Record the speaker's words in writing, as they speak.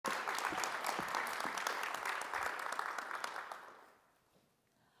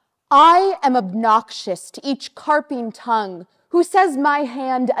I am obnoxious to each carping tongue who says my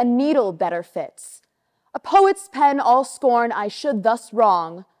hand a needle better fits. A poet's pen all scorn I should thus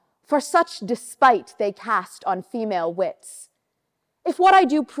wrong, for such despite they cast on female wits. If what I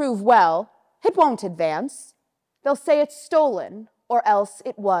do prove well, it won't advance. They'll say it's stolen, or else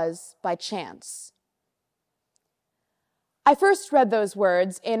it was by chance. I first read those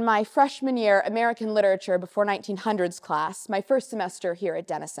words in my freshman year American Literature before 1900s class, my first semester here at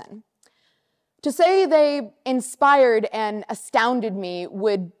Denison. To say they inspired and astounded me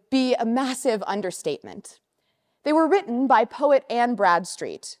would be a massive understatement. They were written by poet Anne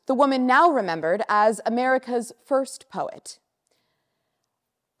Bradstreet, the woman now remembered as America's first poet.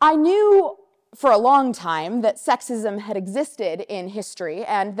 I knew for a long time that sexism had existed in history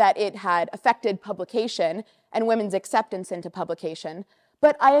and that it had affected publication and women's acceptance into publication,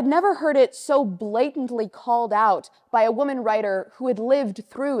 but I had never heard it so blatantly called out by a woman writer who had lived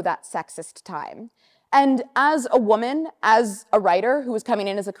through that sexist time. And as a woman, as a writer who was coming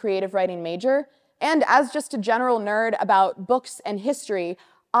in as a creative writing major, and as just a general nerd about books and history,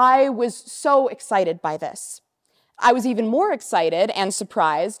 I was so excited by this. I was even more excited and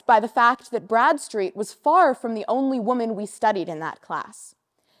surprised by the fact that Bradstreet was far from the only woman we studied in that class.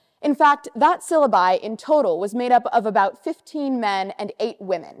 In fact, that syllabi in total was made up of about 15 men and 8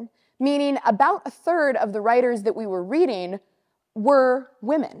 women, meaning about a third of the writers that we were reading were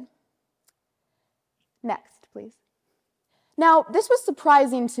women. Next, please. Now, this was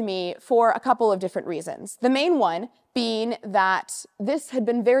surprising to me for a couple of different reasons. The main one being that this had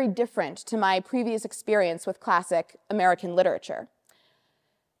been very different to my previous experience with classic American literature.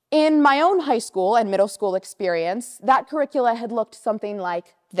 In my own high school and middle school experience, that curricula had looked something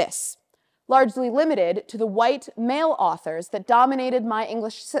like this, largely limited to the white male authors that dominated my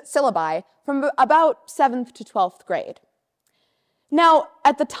English syllabi from about 7th to 12th grade. Now,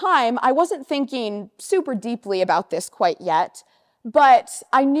 at the time, I wasn't thinking super deeply about this quite yet, but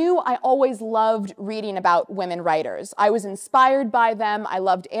I knew I always loved reading about women writers. I was inspired by them, I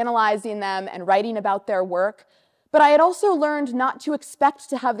loved analyzing them and writing about their work, but I had also learned not to expect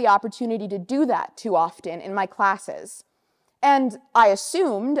to have the opportunity to do that too often in my classes. And I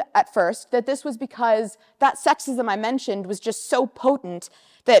assumed at first that this was because that sexism I mentioned was just so potent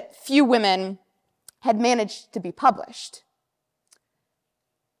that few women had managed to be published.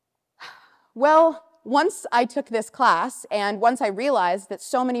 Well, once I took this class, and once I realized that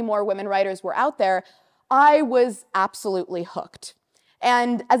so many more women writers were out there, I was absolutely hooked.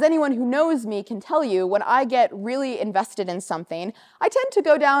 And as anyone who knows me can tell you, when I get really invested in something, I tend to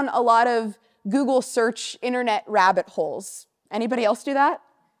go down a lot of Google search internet rabbit holes. Anybody else do that?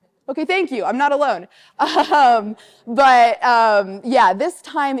 Okay, thank you. I'm not alone. Yeah, this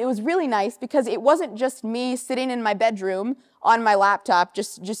time it was really nice because it wasn't just me sitting in my bedroom on my laptop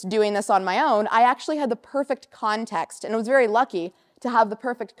just doing this on my own. I actually had the perfect context, and I was very lucky to have the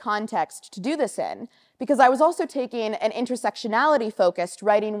perfect context to do this in, because I was also taking an intersectionality-focused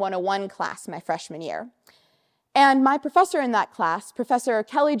Writing 101 class my freshman year. And my professor in that class, Professor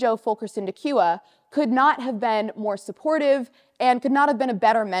Kelly Jo Fulkerson DeCua, could not have been more supportive and could not have been a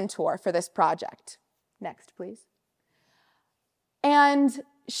better mentor for this project. Next, please. And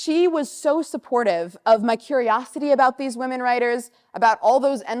she was so supportive of my curiosity about these women writers, about all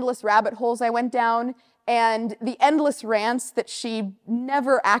those endless rabbit holes I went down, and the endless rants that she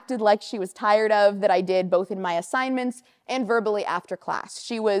never acted like she was tired of that I did both in my assignments and verbally after class.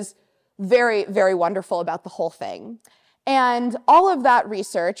 She was very, very wonderful about the whole thing. And all of that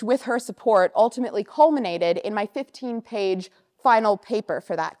research, with her support, ultimately culminated in my 15-page final paper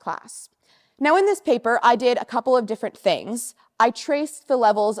for that class. Now, in this paper, I did a couple of different things. I traced the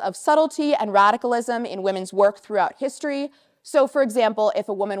levels of subtlety and radicalism in women's work throughout history. So, for example, if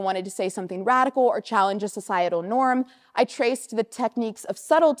a woman wanted to say something radical or challenge a societal norm, I traced the techniques of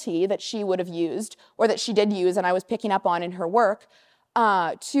subtlety that she would have used, or that she did use and I was picking up on in her work,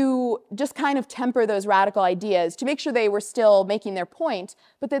 to just kind of temper those radical ideas, to make sure they were still making their point,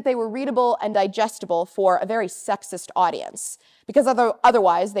 but that they were readable and digestible for a very sexist audience, because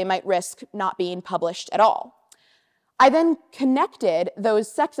otherwise they might risk not being published at all. I then connected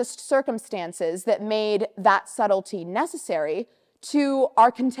those sexist circumstances that made that subtlety necessary to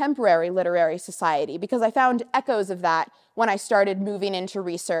our contemporary literary society, because I found echoes of that when I started moving into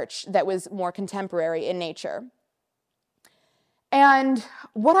research that was more contemporary in nature. And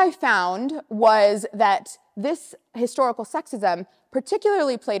what I found was that this historical sexism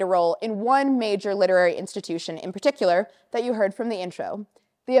particularly played a role in one major literary institution in particular that you heard from the intro,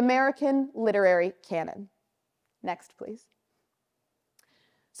 the American literary canon. Next, please.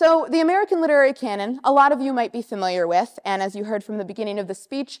 So the American literary canon, a lot of you might be familiar with, and as you heard from the beginning of the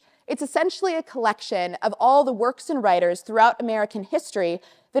speech, it's essentially a collection of all the works and writers throughout American history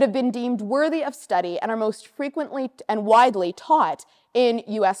that have been deemed worthy of study and are most frequently and widely taught in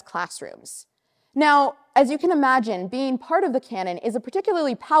US classrooms. Now, as you can imagine, being part of the canon is a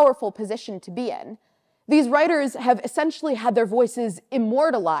particularly powerful position to be in. These writers have essentially had their voices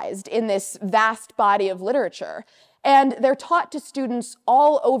immortalized in this vast body of literature, and they're taught to students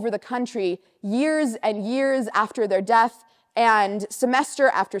all over the country years and years after their death, and semester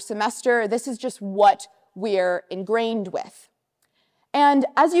after semester. This is just what we're ingrained with. And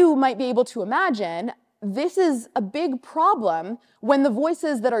as you might be able to imagine, this is a big problem when the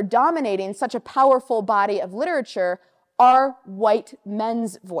voices that are dominating such a powerful body of literature are white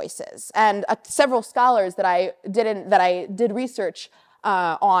men's voices. And several scholars that I did research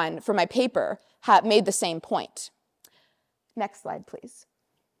on for my paper have made the same point. Next slide, please.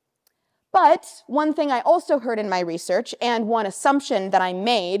 But one thing I also heard in my research, and one assumption that I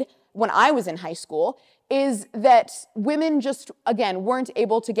made when I was in high school, is that women just, again, weren't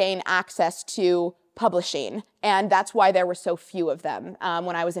able to gain access to publishing, and that's why there were so few of them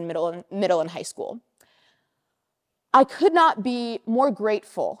when I was in middle and high school. I could not be more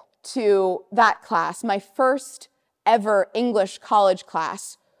grateful to that class, my first ever English college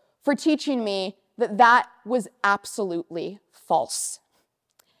class, for teaching me that that was absolutely false.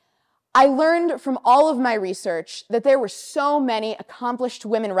 I learned from all of my research that there were so many accomplished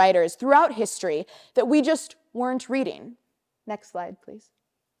women writers throughout history that we just weren't reading. Next slide, please.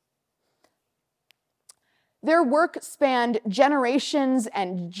 Their work spanned generations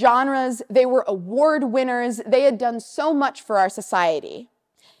and genres. They were award winners. They had done so much for our society.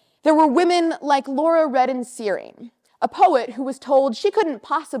 There were women like Laura Redden Searing, a poet who was told she couldn't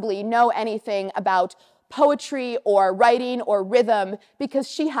possibly know anything about poetry or writing or rhythm because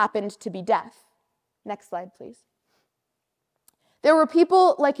she happened to be deaf. Next slide, please. There were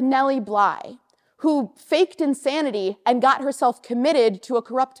people like Nellie Bly, who faked insanity and got herself committed to a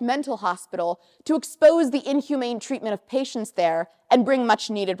corrupt mental hospital to expose the inhumane treatment of patients there and bring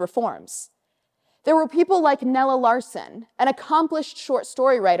much-needed reforms. There were people like Nella Larson, an accomplished short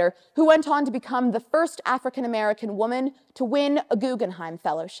story writer who went on to become the first African-American woman to win a Guggenheim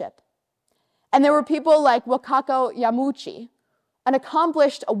Fellowship. And there were people like Wakako Yamuchi, an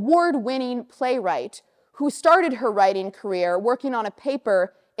accomplished award-winning playwright who started her writing career working on a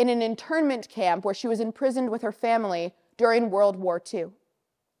paper in an internment camp where she was imprisoned with her family during World War II.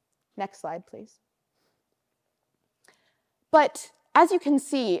 Next slide, please. But as you can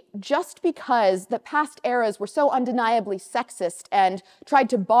see, just because the past eras were so undeniably sexist and tried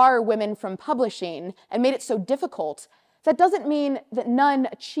to bar women from publishing and made it so difficult, that doesn't mean that none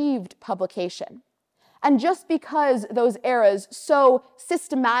achieved publication. And just because those eras so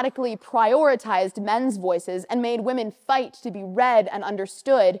systematically prioritized men's voices and made women fight to be read and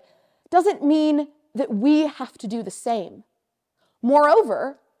understood, doesn't mean that we have to do the same.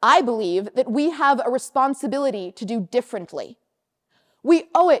 Moreover, I believe that we have a responsibility to do differently. We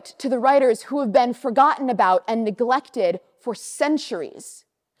owe it to the writers who have been forgotten about and neglected for centuries.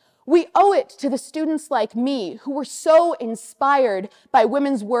 We owe it to the students like me who were so inspired by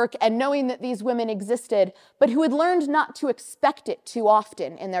women's work and knowing that these women existed, but who had learned not to expect it too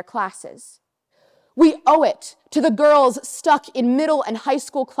often in their classes. We owe it to the girls stuck in middle and high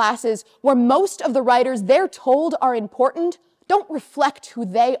school classes where most of the writers they're told are important don't reflect who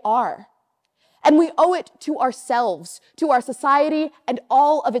they are. And we owe it to ourselves, to our society, and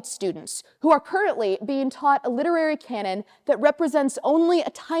all of its students, who are currently being taught a literary canon that represents only a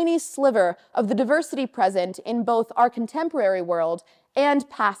tiny sliver of the diversity present in both our contemporary world and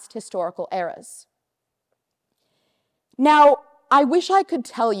past historical eras. Now, I wish I could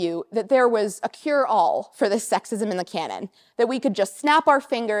tell you that there was a cure-all for this sexism in the canon, that we could just snap our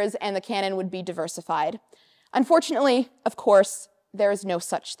fingers and the canon would be diversified. Unfortunately, of course, there is no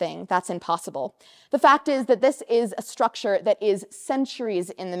such thing. That's impossible. The fact is that this is a structure that is centuries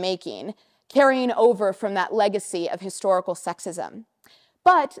in the making, carrying over from that legacy of historical sexism.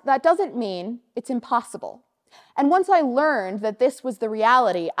 But that doesn't mean it's impossible. And once I learned that this was the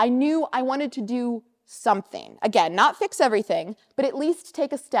reality, I knew I wanted to do something. Again, not fix everything, but at least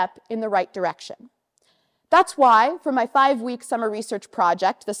take a step in the right direction. That's why, for my 5-week summer research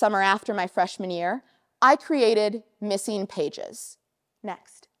project, the summer after my freshman year, I created Missing Pages.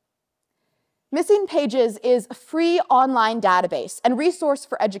 Next. Missing Pages is a free online database and resource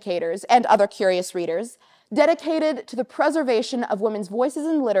for educators and other curious readers dedicated to the preservation of women's voices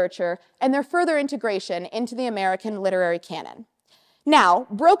in literature and their further integration into the American literary canon. Now,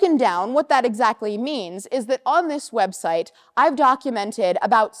 broken down, what that exactly means is that on this website, I've documented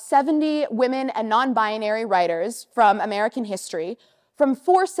about 70 women and non-binary writers from American history, from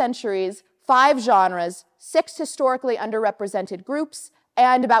 4 centuries, 5 genres, 6 historically underrepresented groups,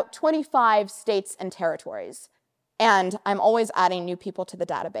 and about 25 states and territories. And I'm always adding new people to the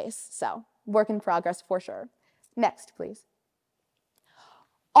database, so work in progress for sure. Next, please.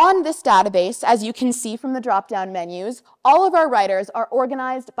 On this database, as you can see from the drop-down menus, all of our writers are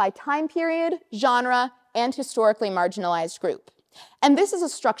organized by time period, genre, and historically marginalized group. And this is a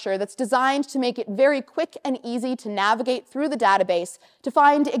structure that's designed to make it very quick and easy to navigate through the database to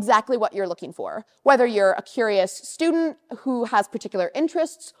find exactly what you're looking for, whether you're a curious student who has particular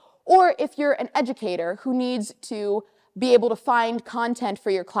interests, or if you're an educator who needs to be able to find content for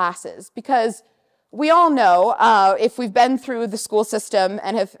your classes. Because we all know, if we've been through the school system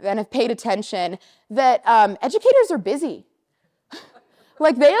and have paid attention, that educators are busy.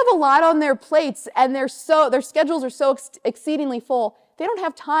 Like, they have a lot on their plates, and their schedules are so exceedingly full, they don't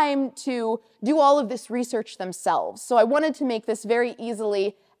have time to do all of this research themselves. So I wanted to make this very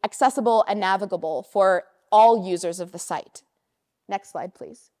easily accessible and navigable for all users of the site. Next slide,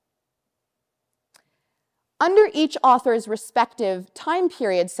 please. Under each author's respective time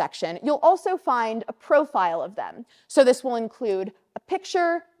period section, you'll also find a profile of them. So this will include a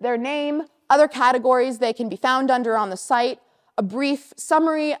picture, their name, other categories they can be found under on the site, a brief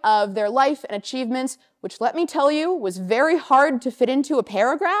summary of their life and achievements, which, let me tell you, was very hard to fit into a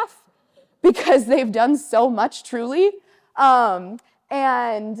paragraph because they've done so much, truly.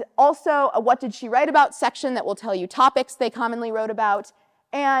 And also a what did she write about section that will tell you topics they commonly wrote about,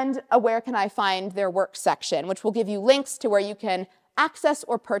 and a where can I find their work section, which will give you links to where you can access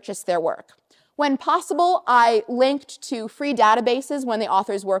or purchase their work. When possible, I linked to free databases when the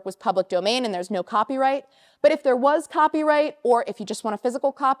author's work was public domain and there's no copyright. But if there was copyright, or if you just want a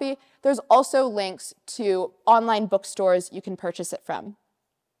physical copy, there's also links to online bookstores you can purchase it from.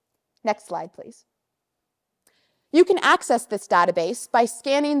 Next slide, please. You can access this database by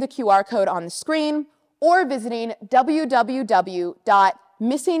scanning the QR code on the screen or visiting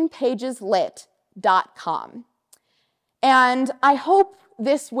www.missingpageslit.com. And I hope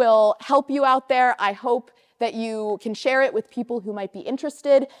this will help you out there. I hope that you can share it with people who might be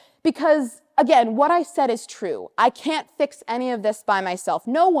interested, because, again, what I said is true. I can't fix any of this by myself.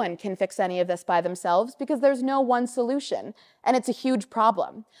 No one can fix any of this by themselves because there's no one solution, and it's a huge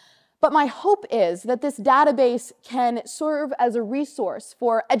problem. But my hope is that this database can serve as a resource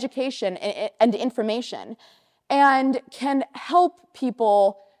for education and information, and can help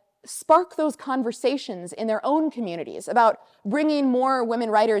people spark those conversations in their own communities about bringing more women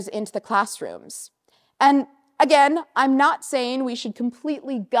writers into the classrooms. And again, I'm not saying we should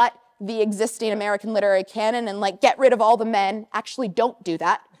completely gut the existing American literary canon and get rid of all the men. Actually, don't do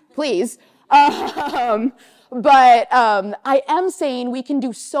that, please. But I am saying we can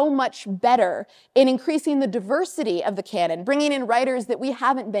do so much better in increasing the diversity of the canon, bringing in writers that we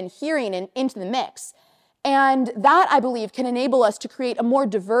haven't been hearing into the mix. And that, I believe, can enable us to create a more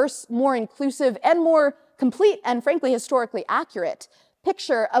diverse, more inclusive, and more complete and, frankly, historically accurate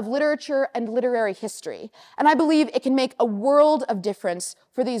picture of literature and literary history. And I believe it can make a world of difference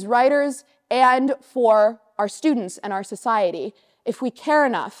for these writers and for our students and our society if we care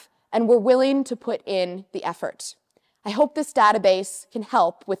enough and we're willing to put in the effort. I hope this database can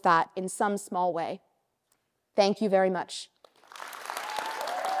help with that in some small way. Thank you very much.